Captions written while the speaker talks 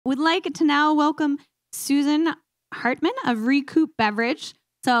would like to now welcome Susan Hartman of Recoup Beverage.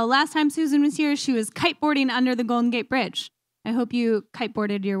 So last time Susan was here, she was kiteboarding under the Golden Gate Bridge. I hope you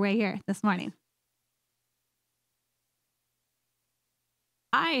kiteboarded your way here this morning.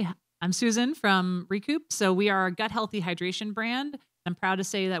 Hi, I'm Susan from Recoup. So we are a gut healthy hydration brand. I'm proud to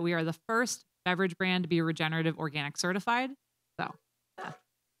say that we are the first beverage brand to be regenerative organic certified. So yeah.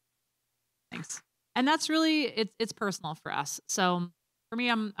 Thanks. And that's really, it's personal for us. So for me,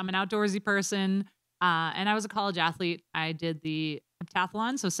 I'm an outdoorsy person, and I was a college athlete. I did the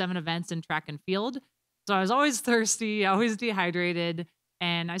heptathlon, so 7 events in track and field. So I was always thirsty, always dehydrated,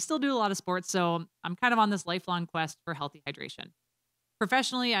 and I still do a lot of sports. So I'm kind of on this lifelong quest for healthy hydration.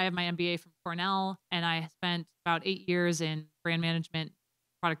 Professionally, I have my MBA from Cornell, and I spent about 8 years in brand management,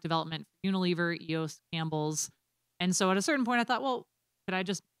 product development for Unilever, EOS, Campbell's. And so at a certain point, I thought, well, could I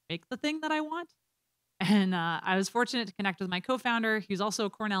just make the thing that I want? And I was fortunate to connect with my co-founder. He's also a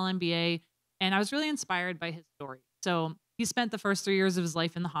Cornell MBA, and I was really inspired by his story. So he spent the first 3 years of his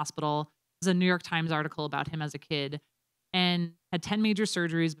life in the hospital. There's a New York Times article about him as a kid, and had 10 major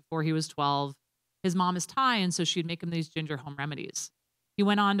surgeries before he was 12. His mom is Thai, and so she'd make him these ginger home remedies. He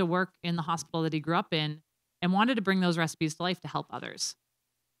went on to work in the hospital that he grew up in and wanted to bring those recipes to life to help others.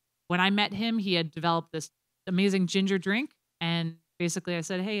 When I met him, he had developed this amazing ginger drink, and basically I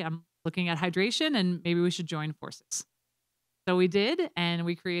said, hey, I'm looking at hydration and maybe we should join forces. So we did, and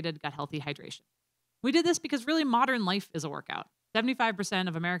we created Gut Healthy Hydration. We did this because really modern life is a workout. 75%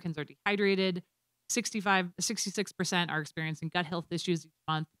 of Americans are dehydrated, 66% are experiencing gut health issues each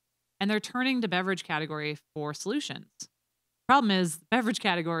month, and they're turning to beverage category for solutions. Problem is, the beverage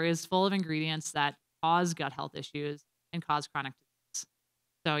category is full of ingredients that cause gut health issues and cause chronic disease.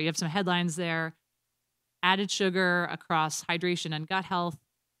 So you have some headlines there: added sugar across hydration and gut health,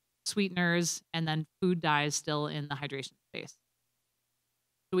 sweeteners, and then food dyes still in the hydration space.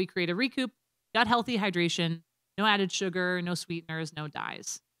 So we created Recoup, gut healthy hydration, no added sugar, no sweeteners, no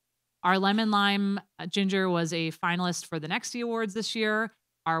dyes. Our lemon lime ginger was a finalist for the Nexty Awards this year.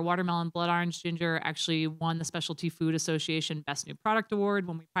 Our watermelon blood orange ginger actually won the Specialty Food Association Best New Product Award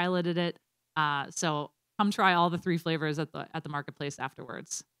when we piloted it. So come try all the 3 flavors at the marketplace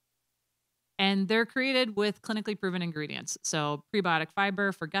afterwards. And they're created with clinically proven ingredients. So prebiotic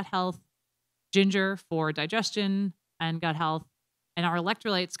fiber for gut health, ginger for digestion and gut health, and our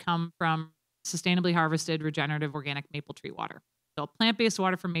electrolytes come from sustainably harvested regenerative organic maple tree water. So plant-based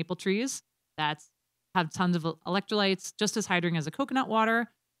water from maple trees that's have tons of electrolytes, just as hydrating as a coconut water,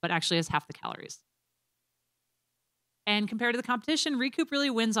 but actually has half the calories. And compared to the competition, Recoup really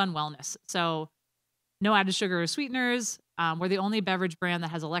wins on wellness. So no added sugar or sweeteners. We're the only beverage brand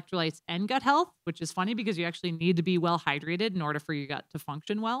that has electrolytes and gut health, which is funny because you actually need to be well hydrated in order for your gut to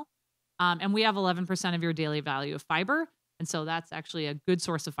function well. And we have 11% of your daily value of fiber. And so that's actually a good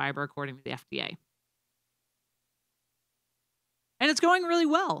source of fiber according to the FDA. And it's going really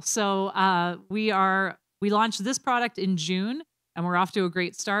well. So we launched this product in June, and we're off to a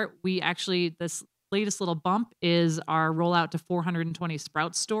great start. This latest little bump is our rollout to 420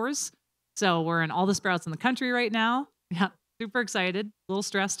 Sprouts stores. So we're in all the Sprouts in the country right now. Yeah, super excited, a little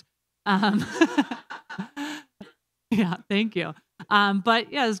stressed. Yeah, thank you.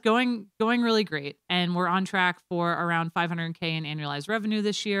 But yeah, it's going really great. And we're on track for around $500K in annualized revenue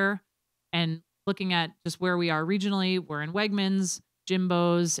this year. And looking at just where we are regionally, we're in Wegmans,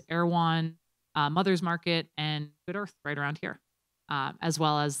 Jimbo's, Erewhon, Mother's Market, and Good Earth right around here, as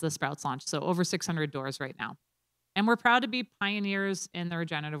well as the Sprouts launch. So over 600 doors right now. And we're proud to be pioneers in the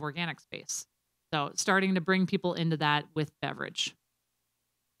regenerative organic space. So starting to bring people into that with beverage.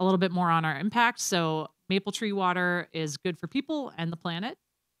 A little bit more on our impact. So maple tree water is good for people and the planet.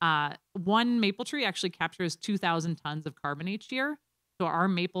 One maple tree actually captures 2,000 tons of carbon each year. So our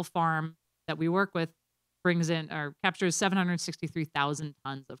maple farm that we work with captures 763,000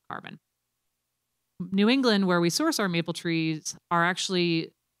 tons of carbon. New England, where we source our maple trees,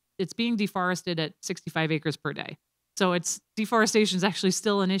 it's being deforested at 65 acres per day. So deforestation is actually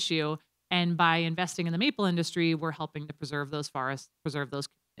still an issue. And by investing in the maple industry, we're helping to preserve those forests, preserve those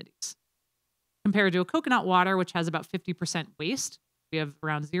communities. Compared to a coconut water, which has about 50% waste, we have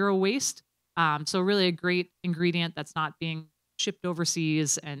around 0 waste. So really a great ingredient that's not being shipped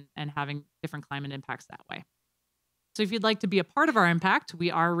overseas and having different climate impacts that way. So if you'd like to be a part of our impact, we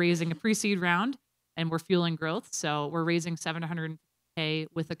are raising a pre-seed round and we're fueling growth. So we're raising $700K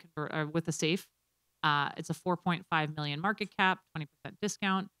with a SAFE. It's a 4.5 million market cap, 20%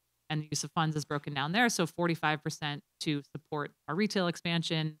 discount, and the use of funds is broken down there. So 45% to support our retail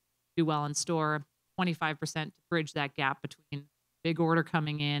expansion, do well in store, 25% to bridge that gap between big order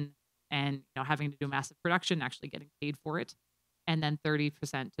coming in and having to do massive production, actually getting paid for it. and then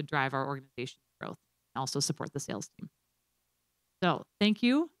 30% to drive our organization's growth and also support the sales team. So thank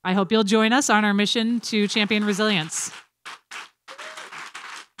you. I hope you'll join us on our mission to champion resilience.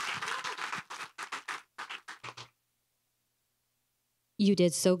 You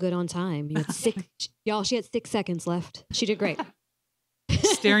did so good on time. You had y'all, she had 6 seconds left. She did great.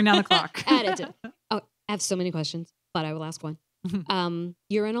 Staring down the clock. I have so many questions, but I will ask one.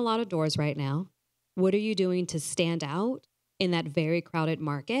 You're in a lot of doors right now. What are you doing to stand out in that very crowded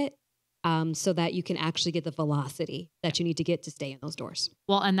market so that you can actually get the velocity that you need to get to stay in those doors?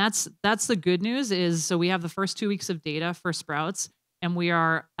 Well, and that's the good news is, so we have the first 2 weeks of data for Sprouts, and we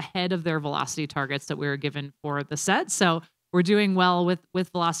are ahead of their velocity targets that we were given for the set. So we're doing well with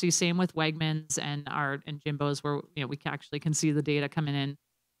velocity. Same with Wegmans and Jimbo's, where we actually can see the data coming in.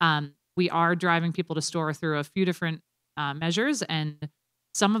 We are driving people to store through a few different measures, and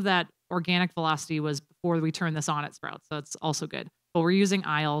some of that organic velocity was before we turned this on at Sprouts, so it's also good. But we're using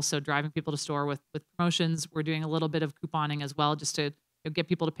aisle, so driving people to store with promotions. We're doing a little bit of couponing as well, just to get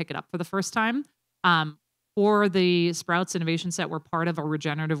people to pick it up for the first time. For the Sprouts Innovation Set, we're part of a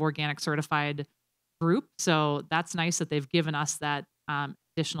regenerative organic certified group, so that's nice that they've given us that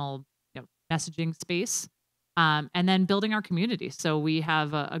additional messaging space. And then building our community. So we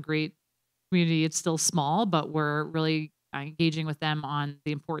have a great community. It's still small, but we're really engaging with them on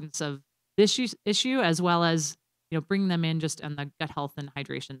the importance of this issue, as well as bringing them in just on the gut health and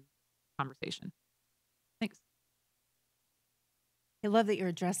hydration conversation. Thanks. I love that you're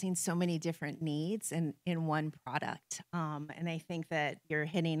addressing so many different needs in one product. And I think that you're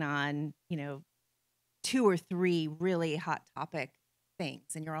hitting on, 2 or 3 really hot topic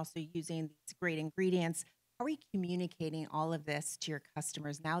things. And you're also using these great ingredients. How are you communicating all of this to your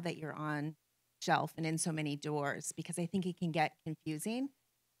customers now that you're on shelf and in so many doors? Because I think it can get confusing.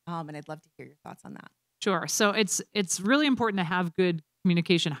 And I'd love to hear your thoughts on that. Sure. So it's really important to have good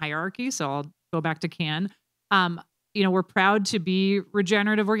communication hierarchy. So I'll go back to CAN. We're proud to be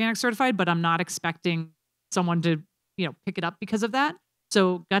regenerative organic certified, but I'm not expecting someone to, pick it up because of that.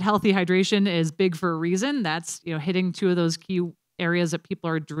 So gut healthy hydration is big for a reason. That's, hitting 2 of those key areas that people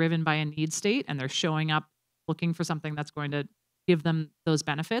are driven by a need state, and they're showing up looking for something that's going to give them those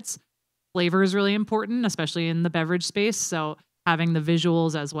benefits. Flavor is really important, especially in the beverage space. So having the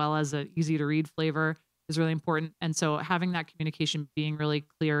visuals as well as an easy to read flavor is really important. And so having that communication being really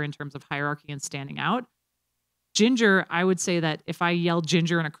clear in terms of hierarchy and standing out. Ginger, I would say that if I yell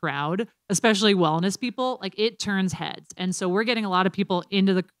ginger in a crowd, especially wellness people, it turns heads. And so we're getting a lot of people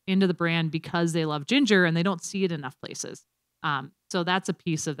into the brand because they love ginger and they don't see it enough places. So that's a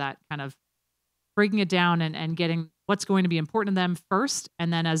piece of that, kind of breaking it down and getting what's going to be important to them first.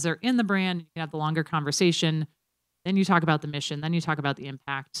 And then as they're in the brand, you can have the longer conversation. Then you talk about the mission. Then you talk about the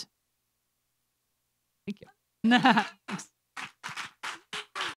impact. Thank you. Thanks.